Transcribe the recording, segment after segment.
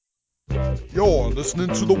You're listening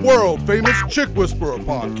to the world famous Chick Whisperer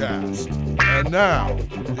podcast. And now,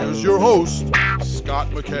 here's your host, Scott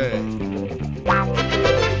McKay.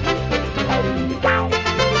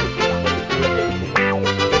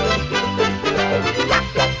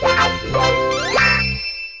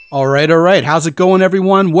 All right. How's it going,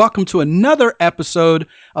 everyone? Welcome to another episode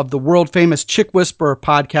of the world famous Chick Whisperer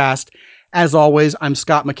podcast. As always, I'm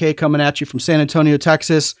Scott McKay coming at you from San Antonio,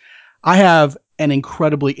 Texas. I have an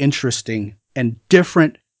incredibly interesting and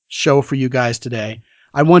different show for you guys today.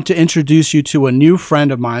 I want to introduce you to a new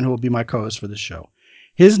friend of mine who will be my co-host for the show.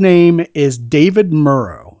 His name is David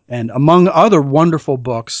Murrow, and among other wonderful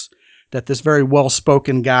books that this very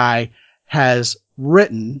well-spoken guy has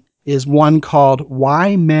written is one called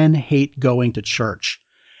Why Men Hate Going to Church.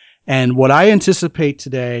 And what I anticipate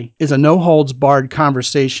today is a no-holds-barred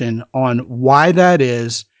conversation on why that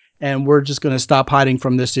is, and we're just going to stop hiding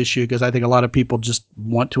from this issue because I think a lot of people just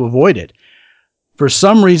want to avoid it. For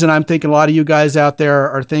some reason, I'm thinking a lot of you guys out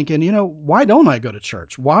there are thinking, why don't I go to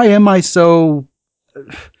church? Why am I so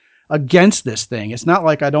against this thing? It's not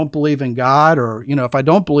like I don't believe in God or, if I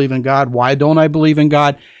don't believe in God, why don't I believe in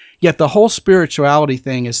God? Yet the whole spirituality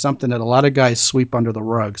thing is something that a lot of guys sweep under the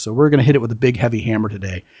rug. So we're going to hit it with a big, heavy hammer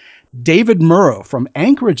today. David Murrow from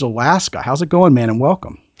Anchorage, Alaska. How's it going, man? And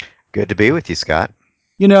welcome. Good to be with you, Scott.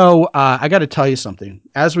 I got to tell you something.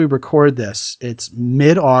 As we record this, it's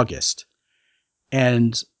mid-August.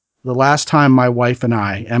 And the last time my wife and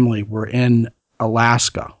I, Emily, were in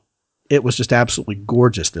Alaska, it was just absolutely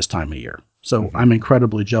gorgeous this time of year. So I'm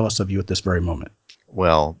incredibly jealous of you at this very moment.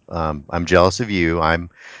 Well, I'm jealous of you.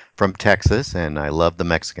 I'm from Texas, and I love the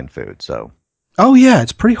Mexican food. So. Oh, yeah.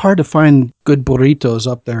 It's pretty hard to find good burritos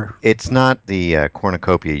up there. It's not the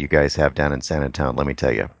cornucopia you guys have down in San Antonio, let me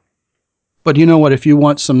tell you. But you know what? If you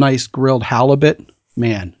want some nice grilled halibut,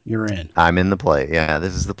 man, you're in. I'm in the play. Yeah,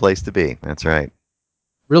 this is the place to be. That's right.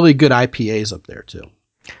 Really good IPAs up there, too.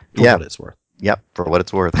 For what it's worth. Yep, for what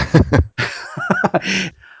it's worth.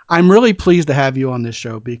 I'm really pleased to have you on this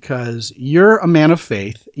show because you're a man of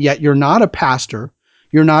faith, yet you're not a pastor,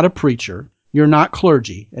 you're not a preacher, you're not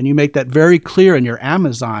clergy, and you make that very clear in your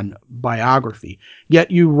Amazon biography. Yet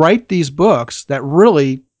you write these books that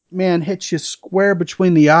really, man, hit you square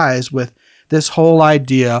between the eyes with this whole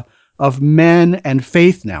idea of men and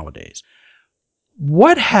faith nowadays.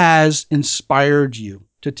 What has inspired you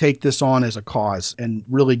to take this on as a cause and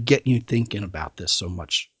really get you thinking about this so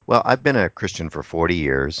much? Well, I've been a Christian for 40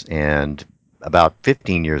 years, and about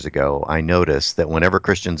 15 years ago, I noticed that whenever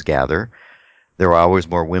Christians gather, there are always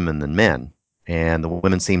more women than men, and the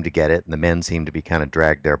women seem to get it, and the men seem to be kind of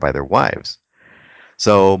dragged there by their wives.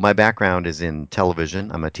 So my background is in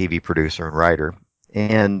television. I'm a TV producer and writer,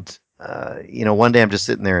 and one day I'm just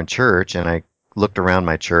sitting there in church, and I looked around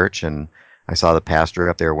my church, and I saw the pastor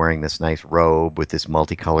up there wearing this nice robe with this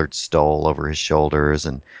multicolored stole over his shoulders,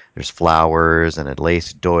 and there's flowers and a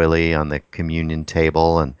lace doily on the communion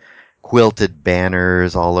table and quilted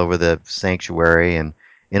banners all over the sanctuary. And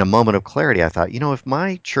in a moment of clarity, I thought, if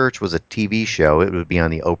my church was a TV show, it would be on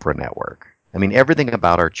the Oprah network. I mean, everything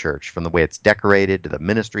about our church, from the way it's decorated to the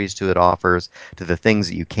ministries to it offers, to the things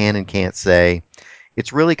that you can and can't say,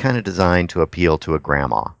 it's really kind of designed to appeal to a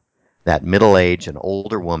grandma, that middle-aged and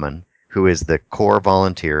older woman who is the core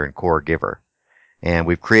volunteer and core giver. And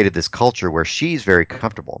we've created this culture where she's very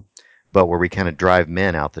comfortable, but where we kind of drive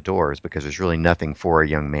men out the doors because there's really nothing for a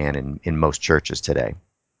young man in most churches today.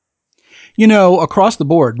 Across the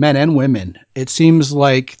board, men and women, it seems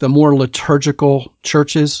like the more liturgical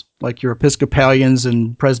churches, like your Episcopalians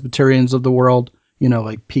and Presbyterians of the world,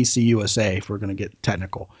 like PCUSA, if we're going to get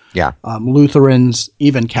technical. Yeah. Lutherans,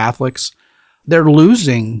 even Catholics, they're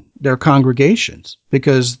losing their congregations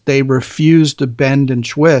because they refuse to bend and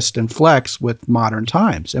twist and flex with modern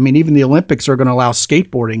times. I mean, even the Olympics are going to allow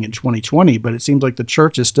skateboarding in 2020, but it seems like the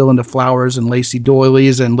church is still into flowers and lacy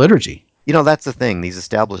doilies and liturgy. That's the thing. These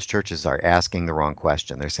established churches are asking the wrong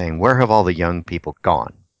question. They're saying, where have all the young people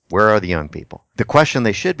gone? Where are the young people? The question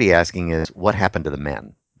they should be asking is, what happened to the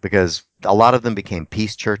men? Because a lot of them became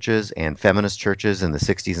peace churches and feminist churches in the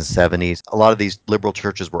 60s and 70s. A lot of these liberal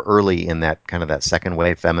churches were early in that kind of that second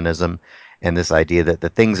wave feminism and this idea that the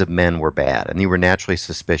things of men were bad. And you were naturally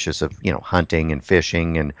suspicious of, hunting and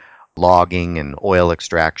fishing and logging and oil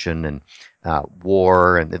extraction and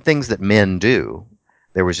war and the things that men do.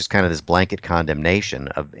 There was just kind of this blanket condemnation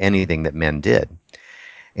of anything that men did.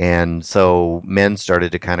 And so men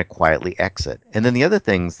started to kind of quietly exit. And then the other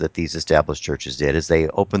things that these established churches did is they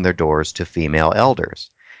opened their doors to female elders.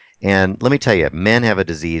 And let me tell you, men have a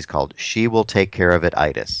disease called she will take care of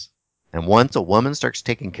it-itis. And once a woman starts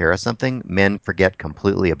taking care of something, men forget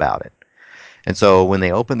completely about it. And so when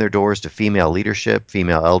they opened their doors to female leadership,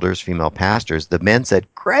 female elders, female pastors, the men said,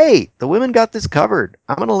 "Great, the women got this covered.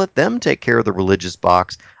 I'm going to let them take care of the religious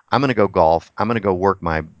box. I'm going to go golf. I'm going to go work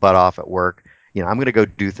my butt off at work. I'm going to go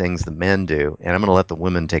do things the men do, and I'm going to let the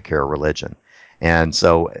women take care of religion." And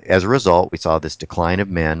so as a result, we saw this decline of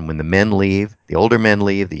men. When the men leave, the older men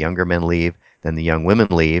leave, the younger men leave, then the young women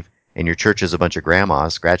leave, and your church is a bunch of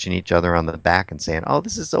grandmas scratching each other on the back and saying, "Oh,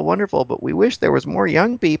 this is so wonderful, but we wish there was more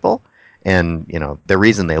young people." And, the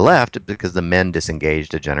reason they left is because the men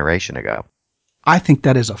disengaged a generation ago. I think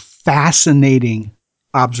that is a fascinating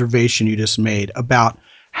observation you just made about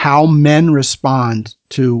how men respond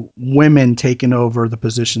to women taking over the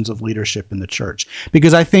positions of leadership in the church.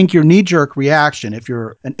 Because I think your knee-jerk reaction, if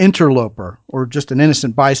you're an interloper or just an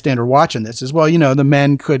innocent bystander watching this, is, well, the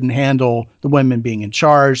men couldn't handle the women being in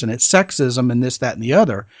charge, and it's sexism and this, that, and the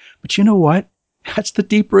other. But you know what? That's the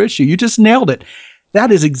deeper issue. You just nailed it.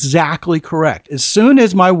 That is exactly correct. As soon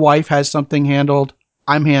as my wife has something handled,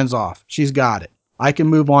 I'm hands off. She's got it. I can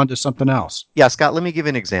move on to something else. Yeah, Scott, let me give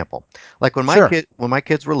you an example. Like Sure. when my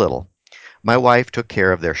kids were little, my wife took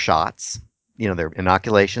care of their shots, their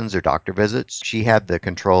inoculations, their doctor visits. She had the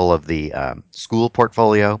control of the school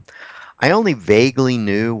portfolio. I only vaguely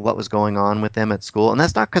knew what was going on with them at school, and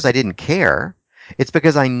that's not because I didn't care. It's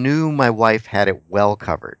because I knew my wife had it well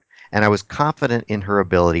covered, and I was confident in her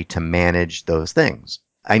ability to manage those things.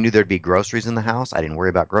 I knew there'd be groceries in the house. I didn't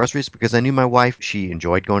worry about groceries because I knew my wife, she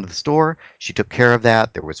enjoyed going to the store. She took care of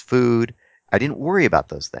that. There was food. I didn't worry about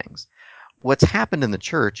those things. What's happened in the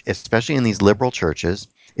church, especially in these liberal churches,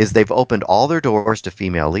 is they've opened all their doors to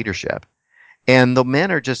female leadership. And the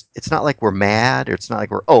men are just, it's not like we're mad, or it's not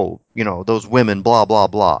like we're, oh, those women, blah, blah,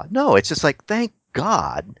 blah. No, it's just like, thank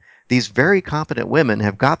God these very competent women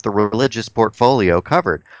have got the religious portfolio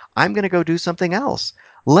covered. I'm going to go do something else.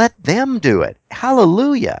 Let them do it.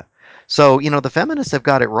 Hallelujah. So, the feminists have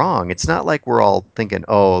got it wrong. It's not like we're all thinking,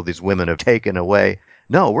 oh, these women have taken away.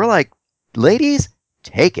 No, we're like, ladies,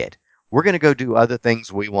 take it. We're going to go do other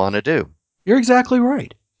things we want to do. You're exactly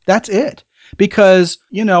right. That's it. Because,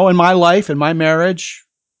 in my life, in my marriage,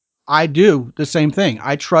 I do the same thing.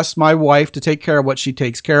 I trust my wife to take care of what she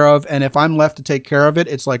takes care of. And if I'm left to take care of it,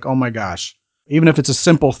 it's like, oh my gosh. Even if it's a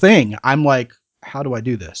simple thing, I'm like, how do I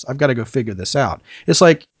do this? I've got to go figure this out. It's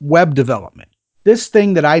like web development. This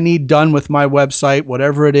thing that I need done with my website,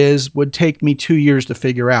 whatever it is, would take me 2 years to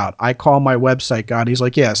figure out. I call my website guy. He's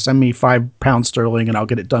like, yeah, send me £5 and I'll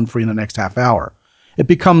get it done for you in the next half hour. It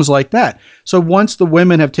becomes like that. So once the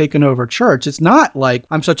women have taken over church, it's not like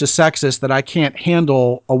I'm such a sexist that I can't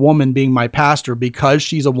handle a woman being my pastor because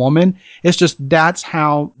she's a woman. It's just that's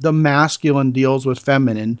how the masculine deals with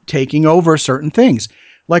feminine taking over certain things.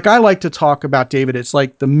 Like I like to talk about, David, it's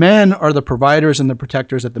like the men are the providers and the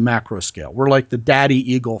protectors at the macro scale. We're like the daddy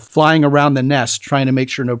eagle flying around the nest trying to make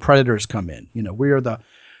sure no predators come in. We are the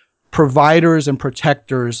providers and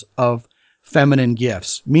protectors of feminine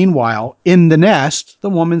gifts. Meanwhile, in the nest, the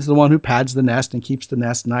woman's the one who pads the nest and keeps the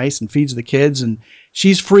nest nice and feeds the kids. And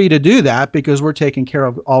she's free to do that because we're taking care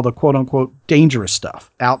of all the quote unquote dangerous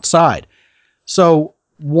stuff outside. So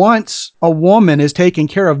once a woman is taking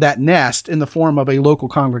care of that nest in the form of a local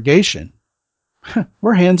congregation,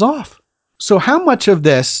 we're hands off. So how much of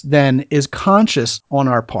this then is conscious on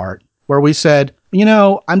our part where we said,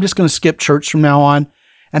 I'm just going to skip church from now on?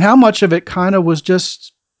 And how much of it kind of was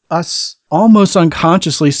just us almost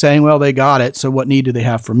unconsciously saying, well, they got it, so what need do they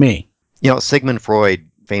have from me? Sigmund Freud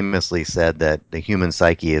famously said that the human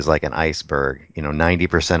psyche is like an iceberg.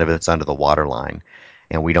 90% of it's under the waterline,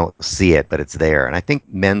 and we don't see it, but it's there. And I think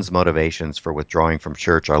men's motivations for withdrawing from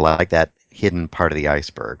church are like that hidden part of the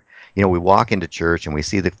iceberg. We walk into church and we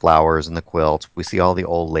see the flowers and the quilts. We see all the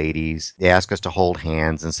old ladies. They ask us to hold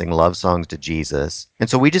hands and sing love songs to Jesus. And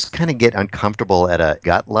so we just kind of get uncomfortable at a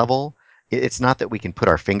gut level. It's not that we can put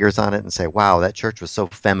our fingers on it and say, wow, that church was so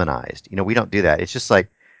feminized. We don't do that. It's just like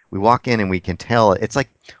we walk in and we can tell. It's like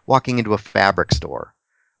walking into a fabric store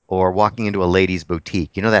or walking into a ladies'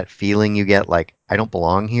 boutique. That feeling you get like, I don't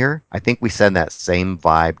belong here? I think we send that same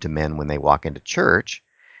vibe to men when they walk into church,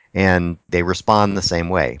 and they respond the same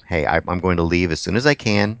way. Hey, I'm going to leave as soon as I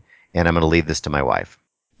can, and I'm going to leave this to my wife.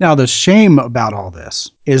 Now, the shame about all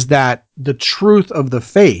this is that the truth of the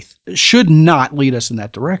faith should not lead us in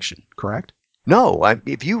that direction, correct? No,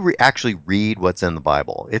 if you actually read what's in the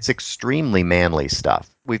Bible, it's extremely manly stuff.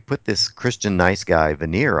 We've put this Christian nice guy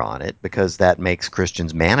veneer on it because that makes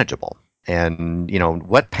Christians manageable. And,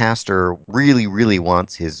 what pastor really, really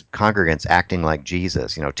wants his congregants acting like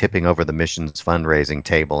Jesus, tipping over the missions fundraising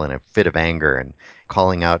table in a fit of anger and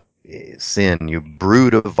calling out sin, you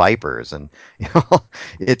brood of vipers, and you know,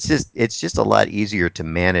 it's just a lot easier to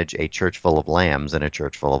manage a church full of lambs than a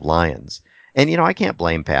church full of lions. And you know, I can't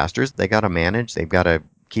blame pastors. They got to manage. They've got to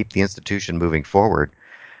keep the institution moving forward.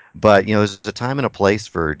 But you know, there's a time and a place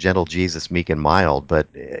for gentle Jesus, meek and mild. But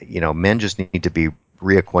you know, men just need to be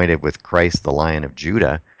reacquainted with Christ, the Lion of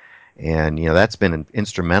Judah. And you know, that's been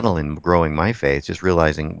instrumental in growing my faith, just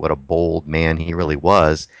realizing what a bold man he really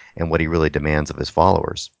was and what he really demands of his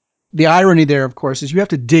followers. The irony there, of course, is you have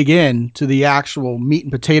to dig in to the actual meat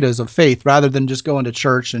and potatoes of faith rather than just going to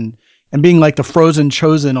church and being like the frozen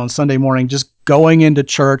chosen on Sunday morning, just going into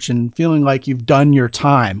church and feeling like you've done your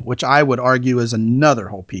time, which I would argue is another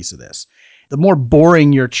whole piece of this. The more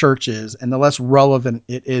boring your church is and the less relevant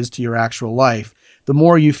it is to your actual life, the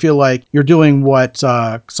more you feel like you're doing what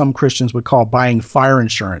some Christians would call buying fire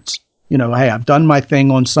insurance. You know, hey, I've done my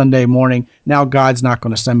thing on Sunday morning. Now God's not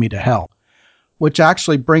going to send me to hell. Which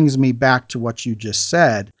actually brings me back to what you just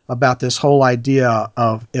said about this whole idea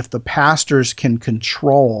of if the pastors can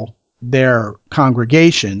control their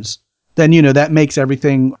congregations, then, you know, that makes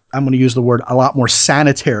everything, I'm going to use the word, a lot more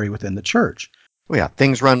sanitary within the church. Well, yeah,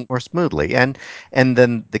 things run more smoothly. And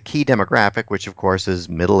then the key demographic, which of course is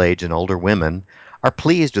middle-aged and older women, are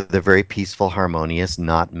pleased with a very peaceful, harmonious,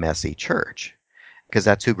 not messy church. Because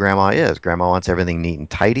that's who grandma is. Grandma wants everything neat and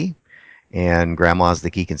tidy. And grandma's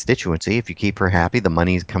the key constituency. If you keep her happy, the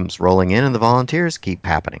money comes rolling in and the volunteers keep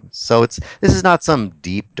happening. So this is not some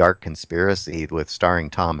deep, dark conspiracy with starring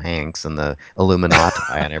Tom Hanks and the Illuminati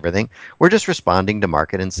and everything. We're just responding to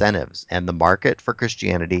market incentives. And the market for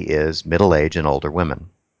Christianity is middle-aged and older women.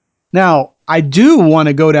 Now, I do want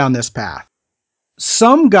to go down this path.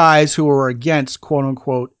 Some guys who are against quote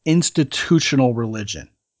unquote institutional religion,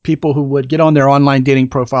 people who would get on their online dating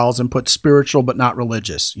profiles and put spiritual but not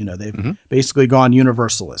religious, you know, they've basically gone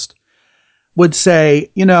universalist, would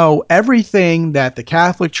say, you know, everything that the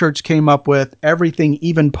Catholic Church came up with, everything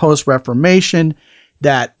even post-Reformation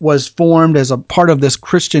that was formed as a part of this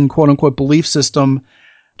Christian quote unquote belief system,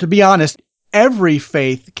 to be honest, every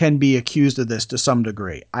faith can be accused of this to some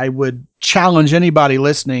degree. I would challenge anybody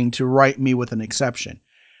listening to write me with an exception.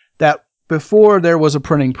 That before there was a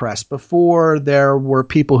printing press, before there were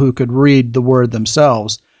people who could read the word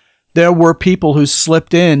themselves, there were people who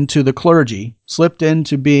slipped into the clergy, slipped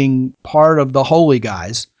into being part of the holy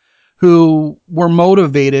guys, who were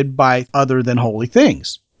motivated by other than holy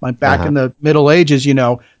things. Like back in the Middle Ages, you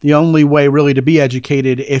know, the only way really to be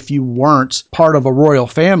educated if you weren't part of a royal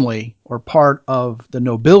family or part of the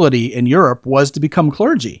nobility in Europe was to become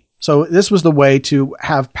clergy. So this was the way to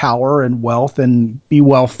have power and wealth and be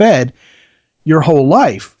well fed your whole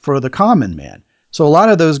life for the common man. So a lot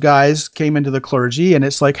of those guys came into the clergy and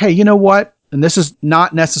it's like, hey, you know what? And this is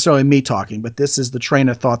not necessarily me talking, but this is the train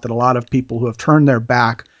of thought that a lot of people who have turned their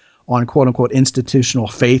back on quote unquote institutional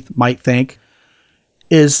faith might think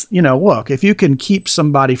is, you know, look, if you can keep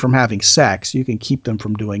somebody from having sex, you can keep them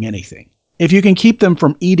from doing anything. If you can keep them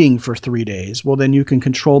from eating for 3 days, well, then you can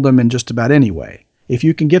control them in just about any way. If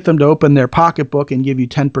you can get them to open their pocketbook and give you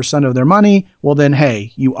 10% of their money, well, then,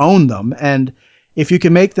 hey, you own them. And if you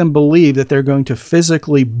can make them believe that they're going to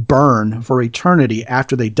physically burn for eternity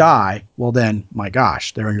after they die, well, then, my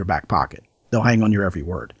gosh, they're in your back pocket. They'll hang on your every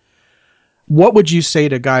word. What would you say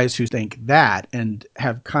to guys who think that and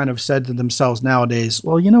have kind of said to themselves nowadays,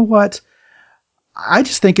 well, you know what? I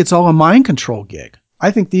just think it's all a mind control gig.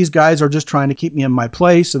 I think these guys are just trying to keep me in my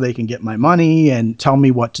place so they can get my money and tell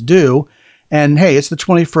me what to do. And hey, it's the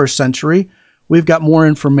 21st century. We've got more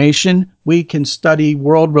information. We can study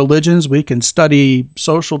world religions. We can study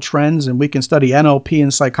social trends, and we can study NLP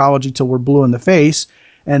and psychology till we're blue in the face.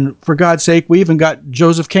 And for God's sake, we even got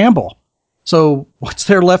Joseph Campbell. So what's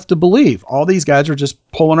there left to believe? All these guys are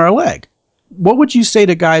just pulling our leg. What would you say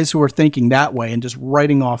to guys who are thinking that way and just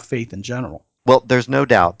writing off faith in general? Well, there's no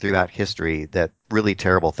doubt throughout history that really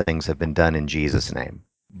terrible things have been done in Jesus' name.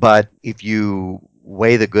 But if you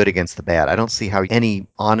weigh the good against the bad, I don't see how any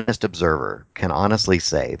honest observer can honestly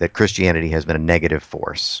say that Christianity has been a negative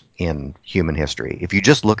force in human history. If you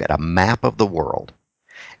just look at a map of the world,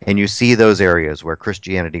 and you see those areas where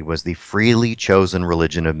Christianity was the freely chosen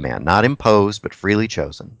religion of man, not imposed, but freely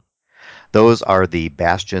chosen. Those are the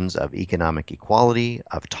bastions of economic equality,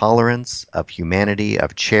 of tolerance, of humanity,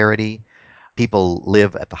 of charity. People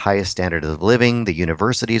live at the highest standard of living. The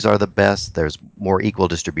universities are the best. There's more equal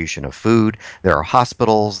distribution of food. There are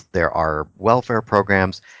hospitals. There are welfare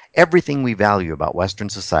programs. Everything we value about Western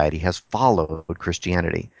society has followed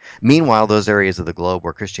Christianity. Meanwhile, those areas of the globe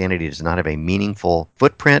where Christianity does not have a meaningful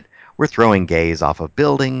footprint, we're throwing gays off of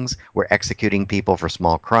buildings. We're executing people for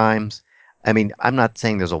small crimes. I mean, I'm not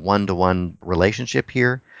saying there's a one-to-one relationship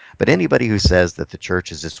here, But anybody who says that the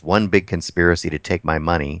church is just one big conspiracy to take my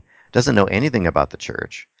money doesn't know anything about the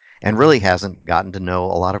church and really hasn't gotten to know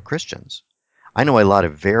a lot of Christians. I know a lot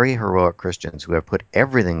of very heroic Christians who have put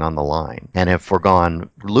everything on the line and have foregone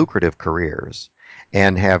lucrative careers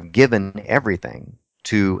and have given everything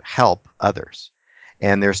to help others.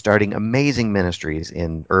 And they're starting amazing ministries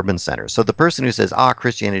in urban centers. So the person who says,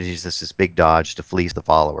 Christianity is just this big dodge to fleece the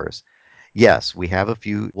followers. Yes, we have a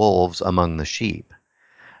few wolves among the sheep.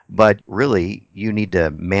 But really, you need to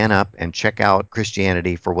man up and check out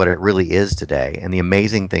Christianity for what it really is today and the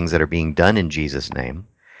amazing things that are being done in Jesus' name,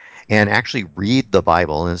 and actually read the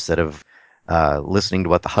Bible instead of listening to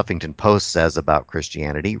what the Huffington Post says about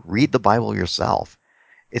Christianity. Read the Bible yourself.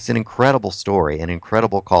 It's an incredible story, an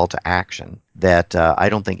incredible call to action that I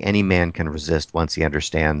don't think any man can resist once he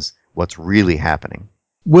understands what's really happening.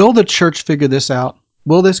 Will the church figure this out?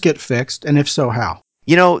 Will this get fixed? And if so, how?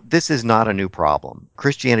 You know, this is not a new problem.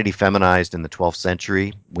 Christianity feminized in the 12th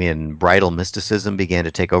century when bridal mysticism began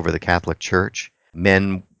to take over the Catholic Church.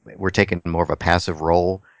 Men were taking more of a passive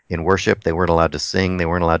role in worship. They weren't allowed to sing. They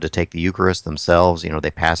weren't allowed to take the Eucharist themselves.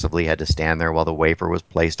 They passively had to stand there while the wafer was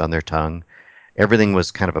placed on their tongue. Everything was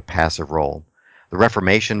kind of a passive role. The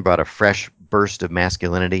Reformation brought a fresh burst of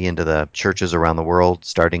masculinity into the churches around the world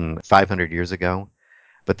starting 500 years ago.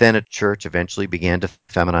 But then a church eventually began to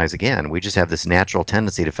feminize again. We just have this natural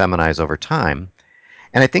tendency to feminize over time.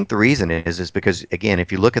 And I think the reason is because, again,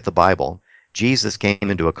 if you look at the Bible, Jesus came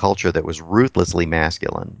into a culture that was ruthlessly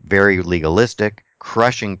masculine, very legalistic,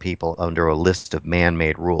 crushing people under a list of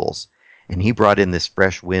man-made rules. And he brought in this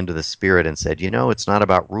fresh wind of the Spirit and said, it's not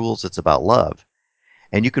about rules, it's about love.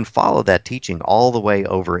 And you can follow that teaching all the way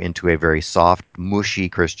over into a very soft, mushy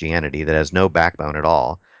Christianity that has no backbone at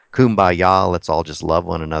all. Kumbaya, let's all just love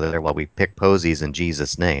one another while we pick posies in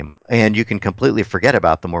Jesus' name. And you can completely forget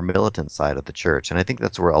about the more militant side of the church. And I think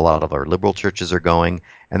that's where a lot of our liberal churches are going.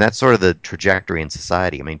 And that's sort of the trajectory in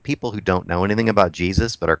society. I mean, people who don't know anything about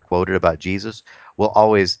Jesus but are quoted about Jesus will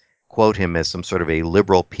always quote him as some sort of a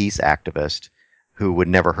liberal peace activist who would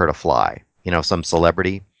never hurt a fly. Some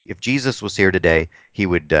celebrity. If Jesus was here today, he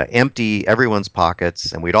would empty everyone's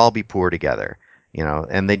pockets and we'd all be poor together.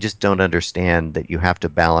 And they just don't understand that you have to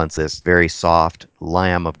balance this very soft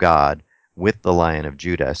Lamb of God with the Lion of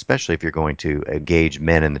Judah, especially if you're going to engage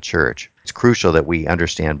men in the church. It's crucial that we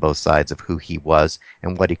understand both sides of who he was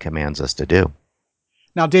and what he commands us to do.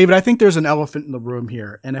 Now, David, I think there's an elephant in the room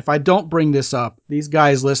here. And if I don't bring this up, these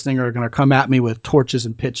guys listening are going to come at me with torches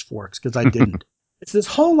and pitchforks because I didn't. It's this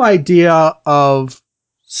whole idea of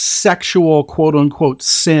sexual, quote unquote,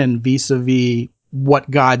 sin vis-a-vis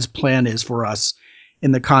what God's plan is for us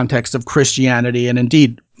in the context of Christianity and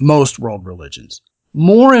indeed most world religions.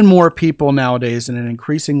 More and more people nowadays in an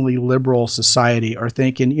increasingly liberal society are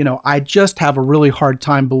thinking, I just have a really hard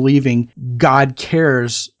time believing God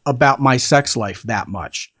cares about my sex life that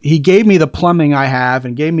much. He gave me the plumbing I have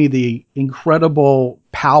and gave me the incredible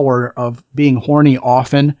power of being horny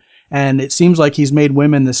often. And it seems like he's made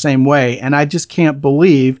women the same way. And I just can't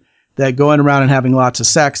believe that going around and having lots of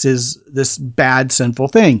sex is this bad, sinful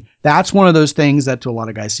thing. That's one of those things that to a lot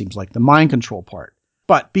of guys seems like the mind control part.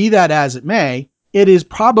 But be that as it may, it is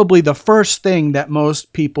probably the first thing that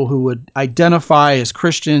most people who would identify as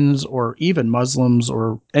Christians or even Muslims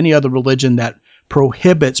or any other religion that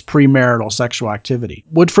prohibits premarital sexual activity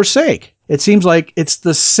would forsake. It seems like it's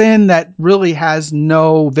the sin that really has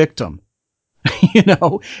no victim.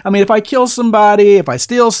 I mean, if I kill somebody, if I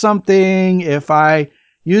steal something, if I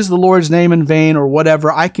use the Lord's name in vain or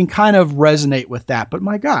whatever, I can kind of resonate with that. But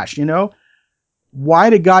my gosh,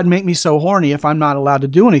 why did God make me so horny if I'm not allowed to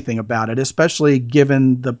do anything about it, especially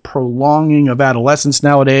given the prolonging of adolescence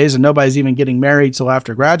nowadays and nobody's even getting married till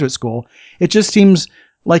after graduate school? It just seems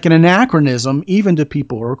like an anachronism even to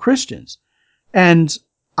people who are Christians. And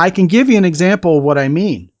I can give you an example of what I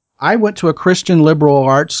mean. I went to a Christian liberal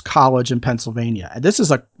arts college in Pennsylvania. This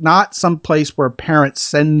is not some place where parents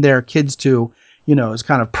send their kids to, as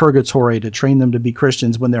kind of purgatory to train them to be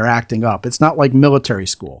Christians when they're acting up. It's not like military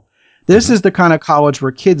school. This is the kind of college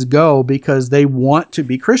where kids go because they want to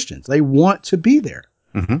be Christians. They want to be there.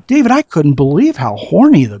 Mm-hmm. David, I couldn't believe how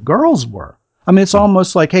horny the girls were. I mean, it's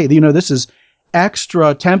almost like, hey, this is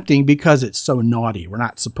extra tempting because it's so naughty. We're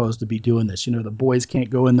not supposed to be doing this. The boys can't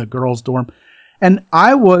go in the girls' dorm. And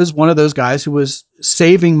I was one of those guys who was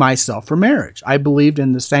saving myself for marriage. I believed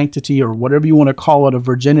in the sanctity or whatever you want to call it of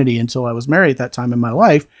virginity until I was married at that time in my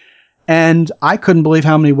life. And I couldn't believe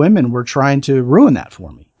how many women were trying to ruin that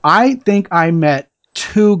for me. I think I met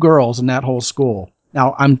 2 girls in that whole school.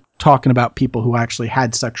 Now, I'm talking about people who actually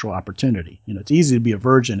had sexual opportunity. It's easy to be a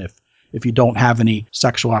virgin if you don't have any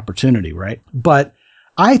sexual opportunity, right? But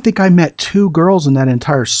I think I met 2 girls in that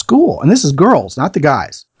entire school, and this is girls, not the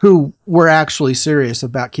guys, who were actually serious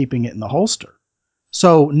about keeping it in the holster.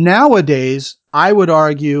 So nowadays, I would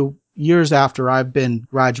argue years after I've been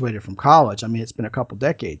graduated from college, I mean, it's been a couple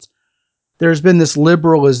decades, there's been this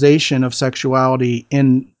liberalization of sexuality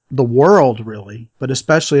in the world, really, but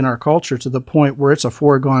especially in our culture, to the point where it's a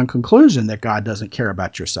foregone conclusion that God doesn't care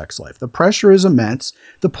about your sex life. The pressure is immense.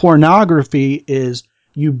 The pornography is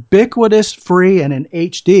ubiquitous, free, and in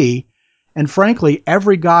HD. And frankly,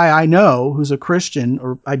 every guy I know who's a Christian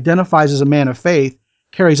or identifies as a man of faith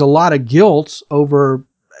carries a lot of guilt over,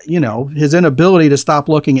 his inability to stop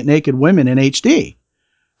looking at naked women in HD.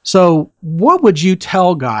 So what would you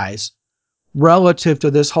tell guys relative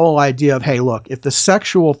to this whole idea of, hey, look, if the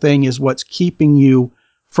sexual thing is what's keeping you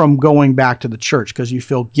from going back to the church because you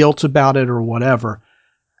feel guilt about it or whatever,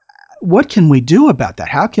 what can we do about that?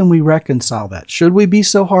 How can we reconcile that? Should we be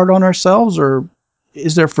so hard on ourselves, or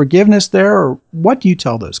is there forgiveness there, or what do you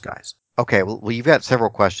tell those guys? Okay, well, you've got several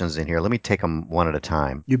questions in here. Let me take them one at a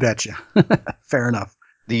time. You betcha. Fair enough.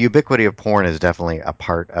 The ubiquity of porn is definitely a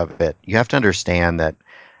part of it. You have to understand that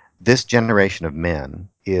this generation of men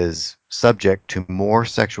is subject to more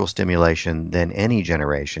sexual stimulation than any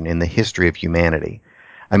generation in the history of humanity.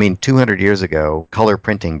 I mean, 200 years ago, color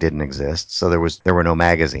printing didn't exist, so there were no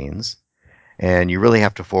magazines. And you really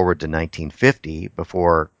have to forward to 1950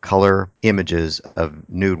 before color images of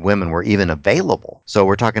nude women were even available. So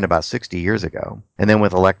we're talking about 60 years ago. And then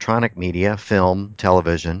with electronic media, film,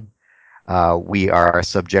 television, we are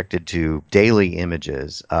subjected to daily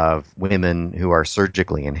images of women who are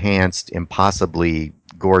surgically enhanced, impossibly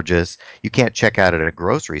gorgeous. You can't check out at a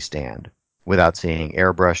grocery stand without seeing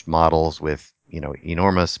airbrushed models with,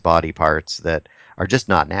 enormous body parts that are just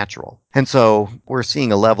not natural. And so we're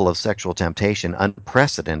seeing a level of sexual temptation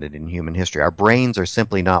unprecedented in human history. Our brains are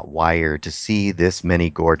simply not wired to see this many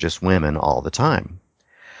gorgeous women all the time.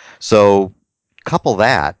 So couple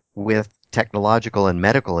that with technological and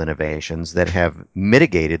medical innovations that have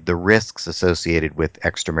mitigated the risks associated with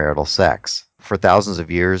extramarital sex. For thousands of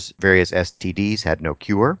years, various STDs had no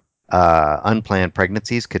cure. Unplanned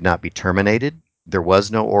pregnancies could not be terminated. There was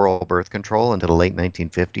no oral birth control until the late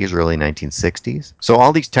 1950s, early 1960s. So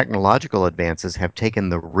all these technological advances have taken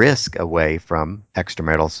the risk away from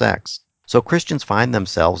extramarital sex. So Christians find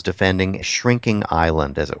themselves defending a shrinking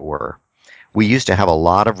island, as it were. We used to have a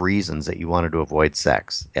lot of reasons that you wanted to avoid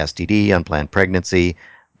sex. STD, unplanned pregnancy,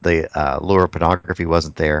 the lure of pornography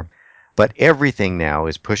wasn't there. But everything now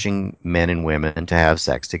is pushing men and women to have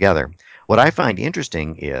sex together. What I find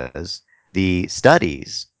interesting is the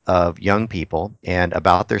studies of young people and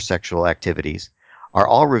about their sexual activities are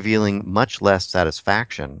all revealing much less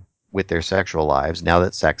satisfaction with their sexual lives now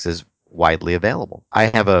that sex is widely available. I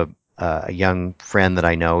have a young friend that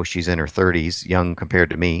I know, she's in her 30s, young compared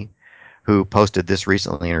to me, who posted this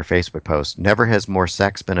recently in her Facebook post. Never has more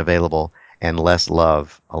sex been available and less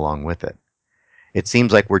love along with it. It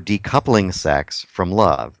seems like we're decoupling sex from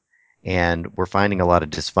love, and we're finding a lot of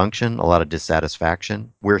dysfunction, a lot of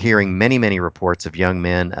dissatisfaction. We're hearing many, many reports of young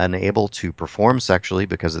men unable to perform sexually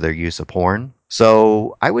because of their use of porn.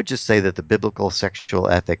 So I would just say that the biblical sexual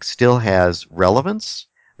ethic still has relevance,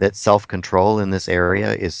 that self-control in this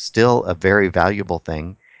area is still a very valuable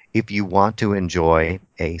thing if you want to enjoy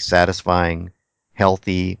a satisfying,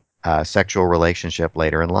 healthy sexual relationship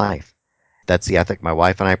later in life. That's the ethic my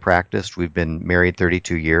wife and I practiced. We've been married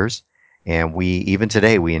 32 years, and even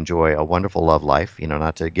today, we enjoy a wonderful love life.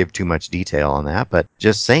 Not to give too much detail on that, but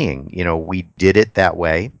just saying, we did it that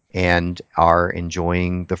way and are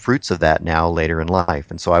enjoying the fruits of that now later in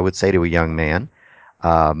life. And so I would say to a young man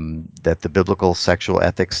that the biblical sexual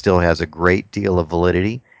ethic still has a great deal of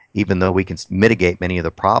validity. Even though we can mitigate many of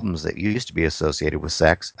the problems that used to be associated with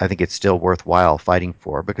sex, I think it's still worthwhile fighting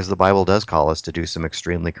for, because the Bible does call us to do some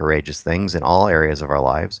extremely courageous things in all areas of our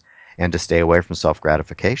lives and to stay away from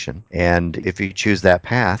self-gratification. And if you choose that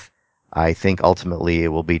path, I think ultimately it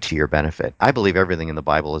will be to your benefit. I believe everything in the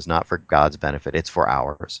Bible is not for God's benefit, it's for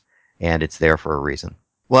ours, and it's there for a reason.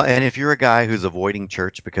 Well, and if you're a guy who's avoiding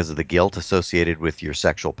church because of the guilt associated with your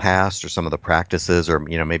sexual past or some of the practices, or,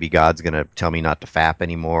 maybe God's going to tell me not to fap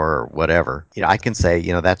anymore or whatever, I can say,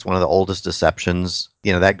 that's one of the oldest deceptions.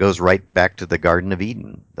 That goes right back to the Garden of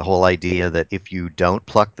Eden. The whole idea that if you don't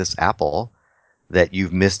pluck this apple, that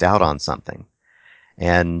you've missed out on something.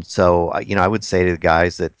 And so, I would say to the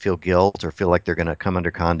guys that feel guilt or feel like they're going to come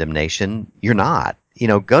under condemnation, you're not.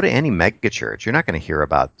 Go to any megachurch. You're not going to hear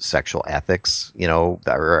about sexual ethics,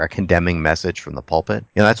 or a condemning message from the pulpit.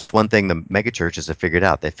 That's one thing the megachurches have figured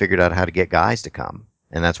out. They figured out how to get guys to come.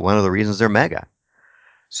 And that's one of the reasons they're mega.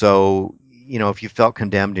 So, if you felt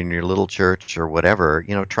condemned in your little church or whatever,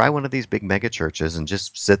 try one of these big mega churches and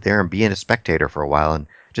just sit there and be a spectator for a while and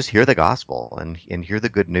just hear the gospel and hear the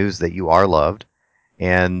good news that you are loved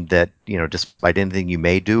and that, despite anything you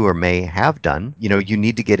may do or may have done, you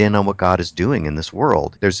need to get in on what God is doing in this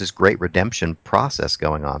world. There's this great redemption process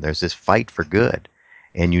going on. There's this fight for good,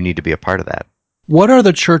 and you need to be a part of that. What are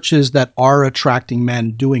the churches that are attracting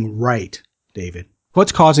men doing right, David?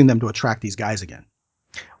 What's causing them to attract these guys again?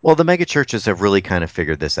 Well, the megachurches have really kind of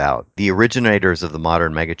figured this out. The originators of the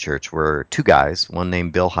modern megachurch were two guys, one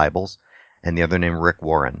named Bill Hybels and the other named Rick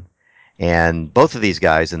Warren. And both of these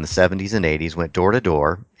guys in the 70s and 80s went door to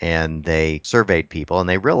door and they surveyed people and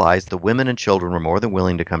they realized the women and children were more than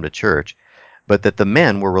willing to come to church, but that the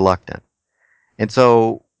men were reluctant. And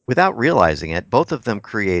so, without realizing it, both of them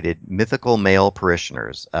created mythical male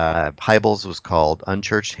parishioners. Hybels was called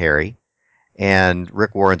Unchurched Harry, and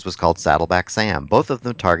Rick Warren's was called Saddleback Sam. Both of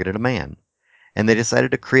them targeted a man. And they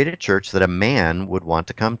decided to create a church that a man would want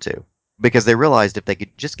to come to. Because they realized if they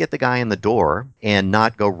could just get the guy in the door and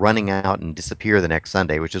not go running out and disappear the next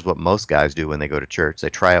Sunday, which is what most guys do when they go to church. They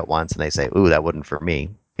try it once and they say, ooh, that wasn't for me.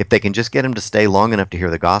 If they can just get him to stay long enough to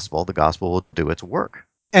hear the gospel will do its work.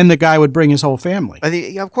 And the guy would bring his whole family.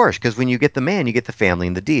 Yeah, of course, because when you get the man, you get the family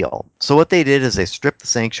and the deal. So what they did is they stripped the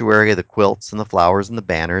sanctuary of the quilts and the flowers and the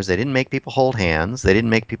banners. They didn't make people hold hands. They didn't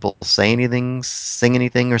make people say anything, sing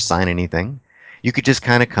anything, or sign anything. You could just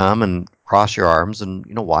kind of come and cross your arms and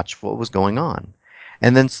watch what was going on.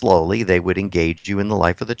 And then slowly they would engage you in the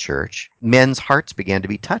life of the church. Men's hearts began to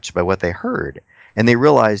be touched by what they heard. And they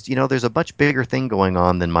realized, there's a much bigger thing going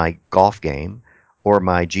on than my golf game or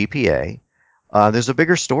my GPA. There's a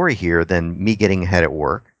bigger story here than me getting ahead at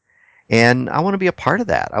work. And I want to be a part of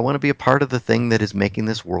that. I want to be a part of the thing that is making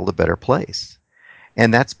this world a better place.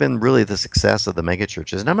 And that's been really the success of the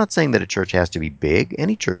megachurches. And I'm not saying that a church has to be big.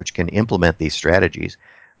 Any church can implement these strategies.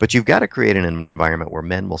 But you've got to create an environment where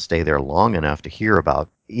men will stay there long enough to hear about,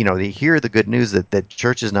 to hear the good news that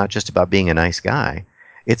church is not just about being a nice guy.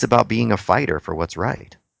 It's about being a fighter for what's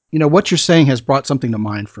right. What you're saying has brought something to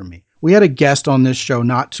mind for me. We had a guest on this show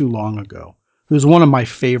not too long ago who's one of my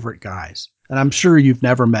favorite guys. And I'm sure you've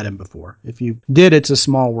never met him before. If you did, it's a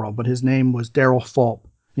small world. But his name was Daryl Fulp.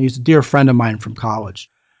 He's a dear friend of mine from college.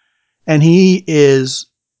 And he is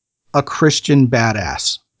a Christian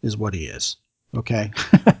badass, is what he is. Okay?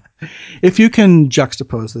 If you can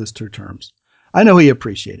juxtapose those two terms. I know he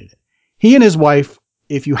appreciated it. He and his wife,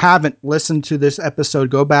 if you haven't listened to this episode,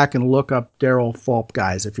 go back and look up Daryl Fulp,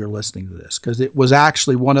 guys, if you're listening to this, because it was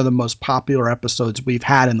actually one of the most popular episodes we've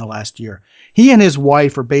had in the last year. He and his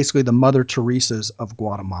wife are basically the Mother Teresas of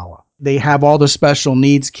Guatemala. They have all the special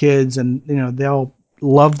needs kids, and they'll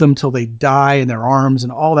love them till they die in their arms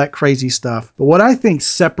and all that crazy stuff. But what I think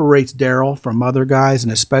separates Daryl from other guys,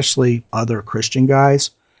 and especially other Christian guys,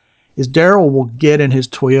 is Daryl will get in his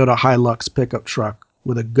Toyota Hilux pickup truck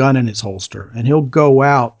with a gun in his holster, and he'll go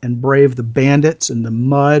out and brave the bandits and the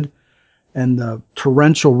mud and the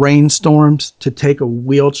torrential rainstorms to take a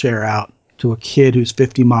wheelchair out to a kid who's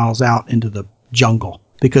 50 miles out into the jungle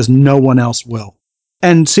because no one else will.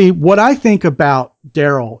 And see, what I think about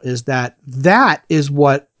Daryl is that is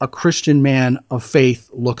what a Christian man of faith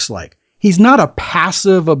looks like. He's not a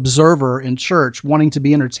passive observer in church wanting to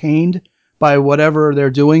be entertained by whatever they're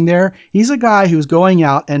doing there. He's a guy who's going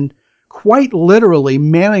out and quite literally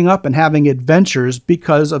manning up and having adventures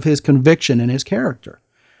because of his conviction and his character.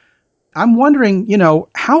 I'm wondering,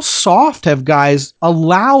 how soft have guys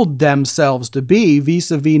allowed themselves to be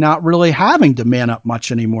vis-a-vis not really having to man up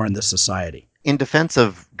much anymore in this society? In defense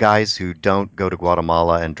of guys who don't go to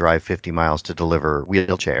Guatemala and drive 50 miles to deliver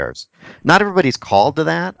wheelchairs, not everybody's called to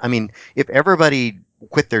that. I mean, if everybody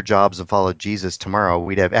quit their jobs and followed Jesus tomorrow,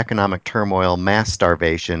 we'd have economic turmoil, mass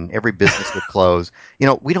starvation, every business would close.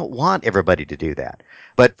 We don't want everybody to do that.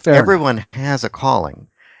 But everyone has a calling.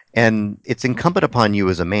 And it's incumbent upon you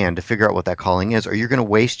as a man to figure out what that calling is, or you're going to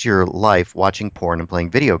waste your life watching porn and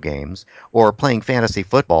playing video games or playing fantasy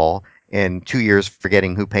football and 2 years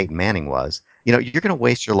forgetting who Peyton Manning was. You're going to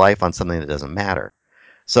waste your life on something that doesn't matter.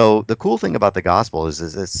 So the cool thing about the gospel is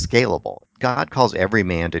it's scalable. God calls every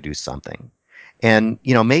man to do something. And,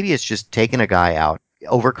 maybe it's just taking a guy out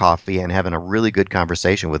over coffee and having a really good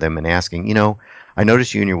conversation with him and asking, I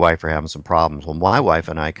noticed you and your wife are having some problems. Well, my wife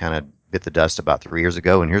and I kind of bit the dust about 3 years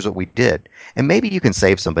ago, and here's what we did. And maybe you can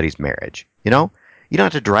save somebody's marriage, You don't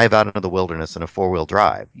have to drive out into the wilderness in a four-wheel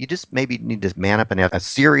drive. You just maybe need to man up and have a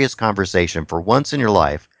serious conversation for once in your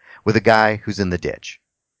life with a guy who's in the ditch.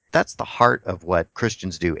 That's the heart of what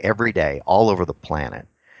Christians do every day all over the planet.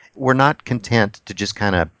 We're not content to just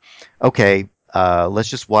kind of, okay, let's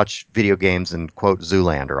just watch video games and quote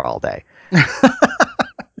Zoolander all day.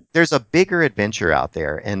 There's a bigger adventure out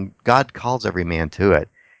there, and God calls every man to it.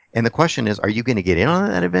 And the question is, are you going to get in on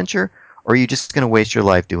that adventure, or are you just going to waste your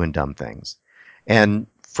life doing dumb things? And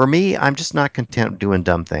for me, I'm just not content doing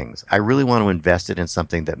dumb things. I really want to invest it in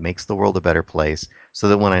something that makes the world a better place, so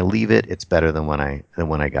that when I leave it, it's better than when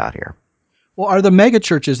I got here. Well, are the mega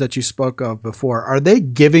churches that you spoke of before, are they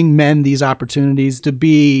giving men these opportunities to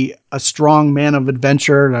be a strong man of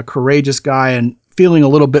adventure and a courageous guy and feeling a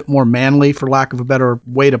little bit more manly, for lack of a better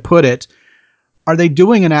way to put it? Are they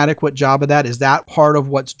doing an adequate job of that? Is that part of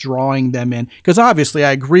what's drawing them in? Because obviously,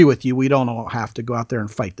 I agree with you. We don't all have to go out there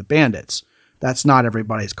and fight the bandits. That's not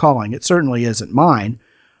everybody's calling. It certainly isn't mine.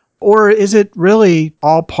 Or is it really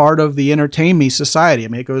all part of the entertain me society? I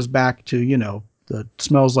mean, it goes back to, the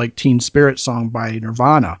Smells Like Teen Spirit song by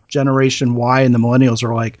Nirvana. Generation Y and the millennials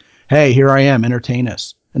are like, hey, here I am, entertain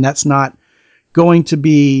us. And that's not going to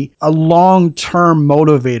be a long-term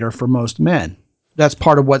motivator for most men. That's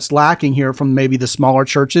part of what's lacking here from maybe the smaller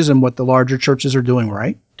churches and what the larger churches are doing,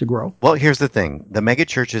 right, to grow. Well, here's the thing. The mega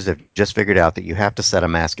churches have just figured out that you have to set a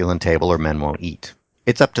masculine table or men won't eat.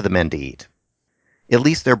 It's up to the men to eat. At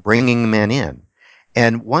least they're bringing men in.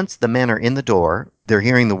 And once the men are in the door, they're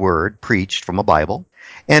hearing the word preached from a Bible.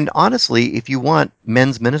 And honestly, if you want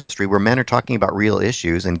men's ministry where men are talking about real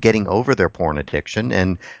issues and getting over their porn addiction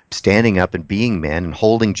and standing up and being men and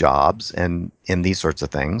holding jobs and these sorts of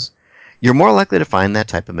things, you're more likely to find that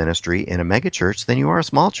type of ministry in a megachurch than you are a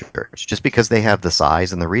small church, just because they have the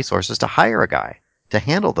size and the resources to hire a guy to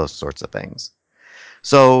handle those sorts of things.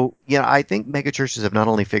 So, I think megachurches have not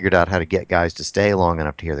only figured out how to get guys to stay long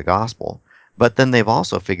enough to hear the gospel, but then they've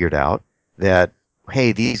also figured out that,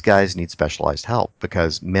 hey, these guys need specialized help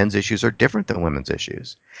because men's issues are different than women's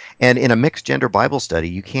issues. And in a mixed gender Bible study,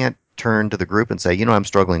 you can't turn to the group and say, I'm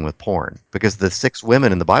struggling with porn, because the 6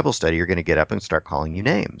 women in the Bible study are going to get up and start calling you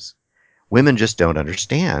names. Women just don't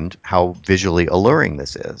understand how visually alluring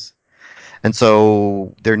this is. And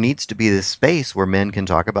so there needs to be this space where men can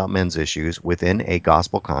talk about men's issues within a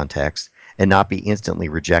gospel context and not be instantly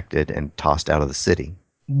rejected and tossed out of the city.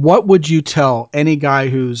 What would you tell any guy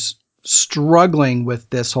who's struggling with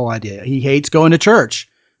this whole idea? He hates going to church,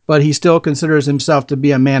 but he still considers himself to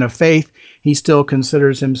be a man of faith. He still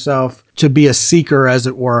considers himself to be a seeker, as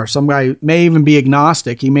it were. Some guy may even be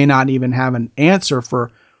agnostic. He may not even have an answer for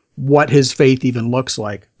what his faith even looks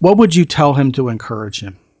like. What would you tell him to encourage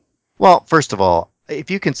him? Well, first of all, if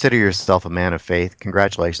you consider yourself a man of faith,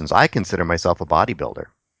 congratulations. I consider myself a bodybuilder,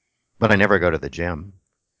 but I never go to the gym.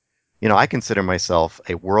 I consider myself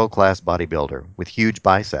a world-class bodybuilder with huge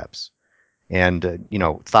biceps and,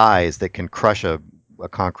 thighs that can crush a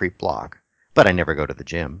concrete block, but I never go to the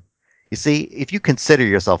gym. You see, if you consider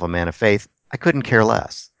yourself a man of faith, I couldn't care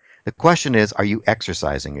less. The question is, are you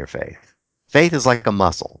exercising your faith? Faith is like a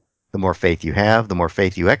muscle. The more faith you have, the more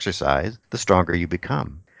faith you exercise, the stronger you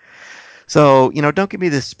become. So, don't give me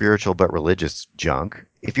this spiritual but religious junk.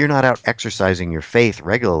 If you're not out exercising your faith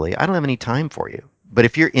regularly, I don't have any time for you. But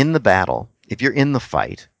if you're in the battle, if you're in the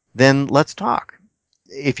fight, then let's talk.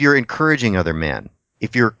 If you're encouraging other men,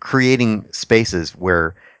 if you're creating spaces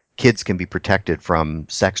where kids can be protected from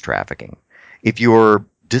sex trafficking, if you're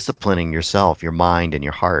disciplining yourself, your mind, and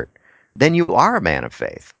your heart, then you are a man of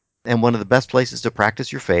faith. And one of the best places to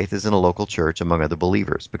practice your faith is in a local church among other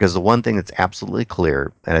believers. Because the one thing that's absolutely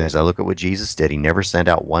clear, and as I look at what Jesus did, he never sent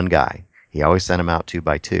out one guy. He always sent them out 2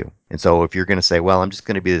 by 2. And so if you're going to say, well, I'm just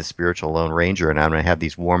going to be the spiritual Lone Ranger and I'm going to have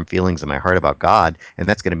these warm feelings in my heart about God, and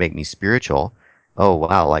that's going to make me spiritual, oh,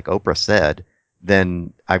 wow, like Oprah said,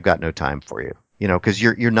 then I've got no time for you. Because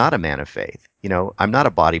you're not a man of faith. I'm not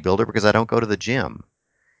a bodybuilder because I don't go to the gym.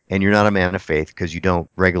 And you're not a man of faith because you don't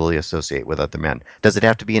regularly associate with other men. Does it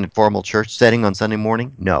have to be in a formal church setting on Sunday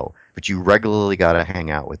morning? No. But you regularly got to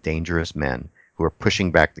hang out with dangerous men who are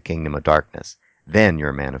pushing back the kingdom of darkness. Then you're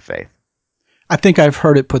a man of faith. I think I've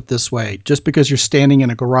heard it put this way. Just because you're standing in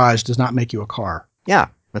a garage does not make you a car. Yeah,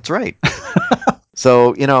 that's right.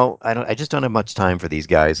 So, I just don't have much time for these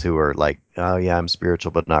guys who are like, oh yeah, I'm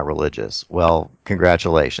spiritual but not religious. Well,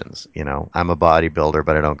 congratulations. I'm a bodybuilder,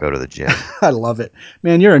 but I don't go to the gym. I love it.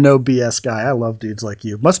 Man, you're a no BS guy. I love dudes like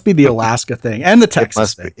you. Must be the Alaska thing and the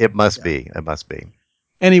Texas thing. It must be.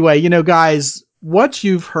 Anyway, guys, what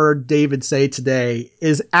you've heard David say today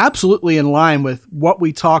is absolutely in line with what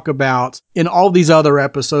we talk about in all these other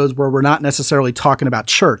episodes where we're not necessarily talking about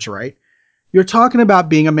church, right? You're talking about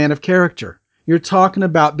being a man of character. You're talking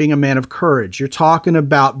about being a man of courage. You're talking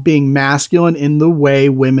about being masculine in the way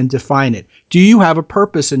women define it. Do you have a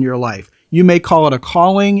purpose in your life? You may call it a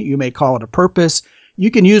calling. You may call it a purpose. You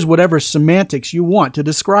can use whatever semantics you want to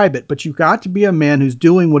describe it, but you've got to be a man who's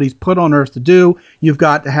doing what he's put on earth to do. You've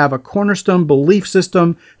got to have a cornerstone belief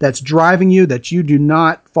system that's driving you, that you do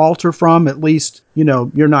not falter from. At least,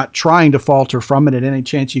 you're not trying to falter from it at any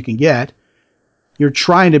chance you can get. You're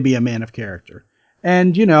trying to be a man of character.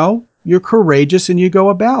 And, you're courageous and you go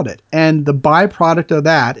about it. And the byproduct of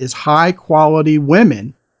that is high quality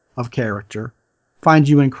women of character find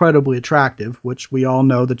you incredibly attractive, which we all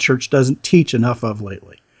know the church doesn't teach enough of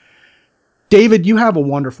lately. David, you have a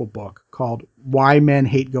wonderful book called Why Men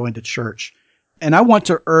Hate Going to Church. And I want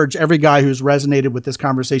to urge every guy who's resonated with this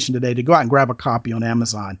conversation today to go out and grab a copy on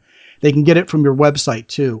Amazon. They can get it from your website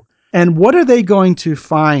too. And what are they going to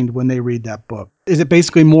find when they read that book? Is it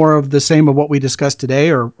basically more of the same of what we discussed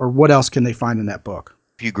today, or what else can they find in that book?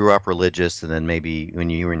 If you grew up religious and then maybe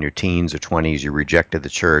when you were in your teens or 20s, you rejected the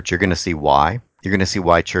church, you're going to see why. You're going to see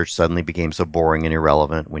why church suddenly became so boring and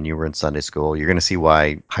irrelevant when you were in Sunday school. You're going to see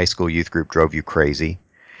why high school youth group drove you crazy.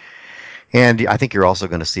 And I think you're also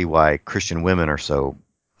going to see why Christian women are so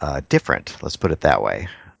different. Let's put it that way.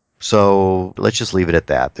 So let's just leave it at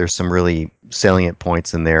that. There's some really salient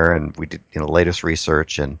points in there, and we did latest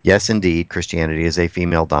research. And yes, indeed, Christianity is a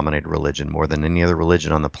female-dominated religion. More than any other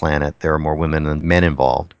religion on the planet, there are more women than men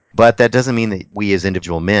involved. But that doesn't mean that we as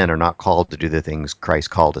individual men are not called to do the things Christ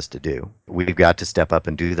called us to do. We've got to step up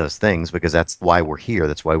and do those things because that's why we're here.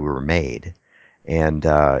 That's why we were made. And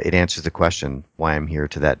it answers the question why I'm here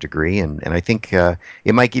to that degree. And I think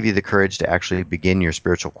it might give you the courage to actually begin your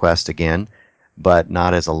spiritual quest again, but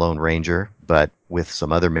not as a lone ranger, but with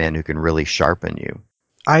some other men who can really sharpen you.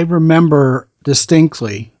 I remember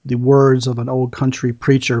distinctly the words of an old country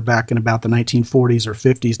preacher back in about the 1940s or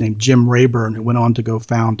 50s named Jim Rayburn, who went on to go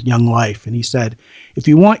found Young Life. And he said, if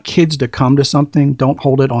you want kids to come to something, don't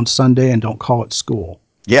hold it on Sunday and don't call it school.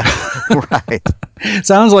 Yeah, right.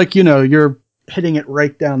 Sounds like, you're hitting it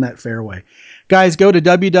right down that fairway. Guys, go to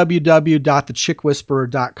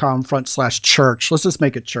www.thechickwhisperer.com/church. Let's just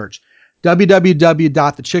make it church.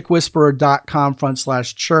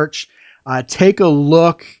 www.thechickwhisperer.com/church. Take a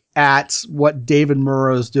look at what David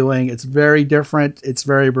Murrow is doing. It's very different. It's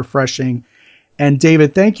very refreshing. And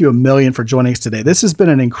David, thank you a million for joining us today. This has been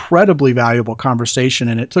an incredibly valuable conversation,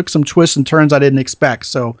 and it took some twists and turns I didn't expect.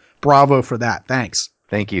 So bravo for that. Thanks.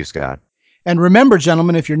 Thank you, Scott. And remember,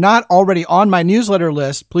 gentlemen, if you're not already on my newsletter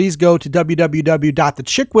list, please go to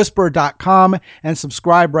www.thechickwhisperer.com and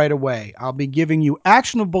subscribe right away. I'll be giving you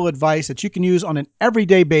actionable advice that you can use on an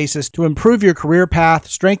everyday basis to improve your career path,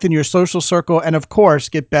 strengthen your social circle, and of course,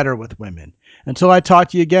 get better with women. Until I talk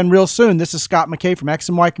to you again real soon, this is Scott McKay from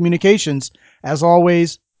X&Y Communications. As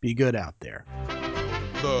always, be good out there.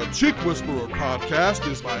 The Chick Whisperer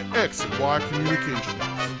podcast is by X&Y Communications.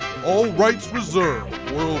 All rights reserved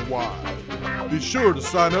worldwide. Be sure to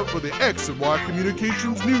sign up for the X&Y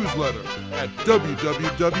Communications newsletter at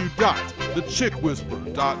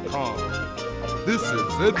www.thechickwhisperer.com. This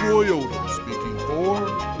is Ed Roy Odom speaking for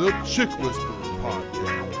the Chick Whisperer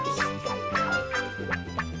podcast.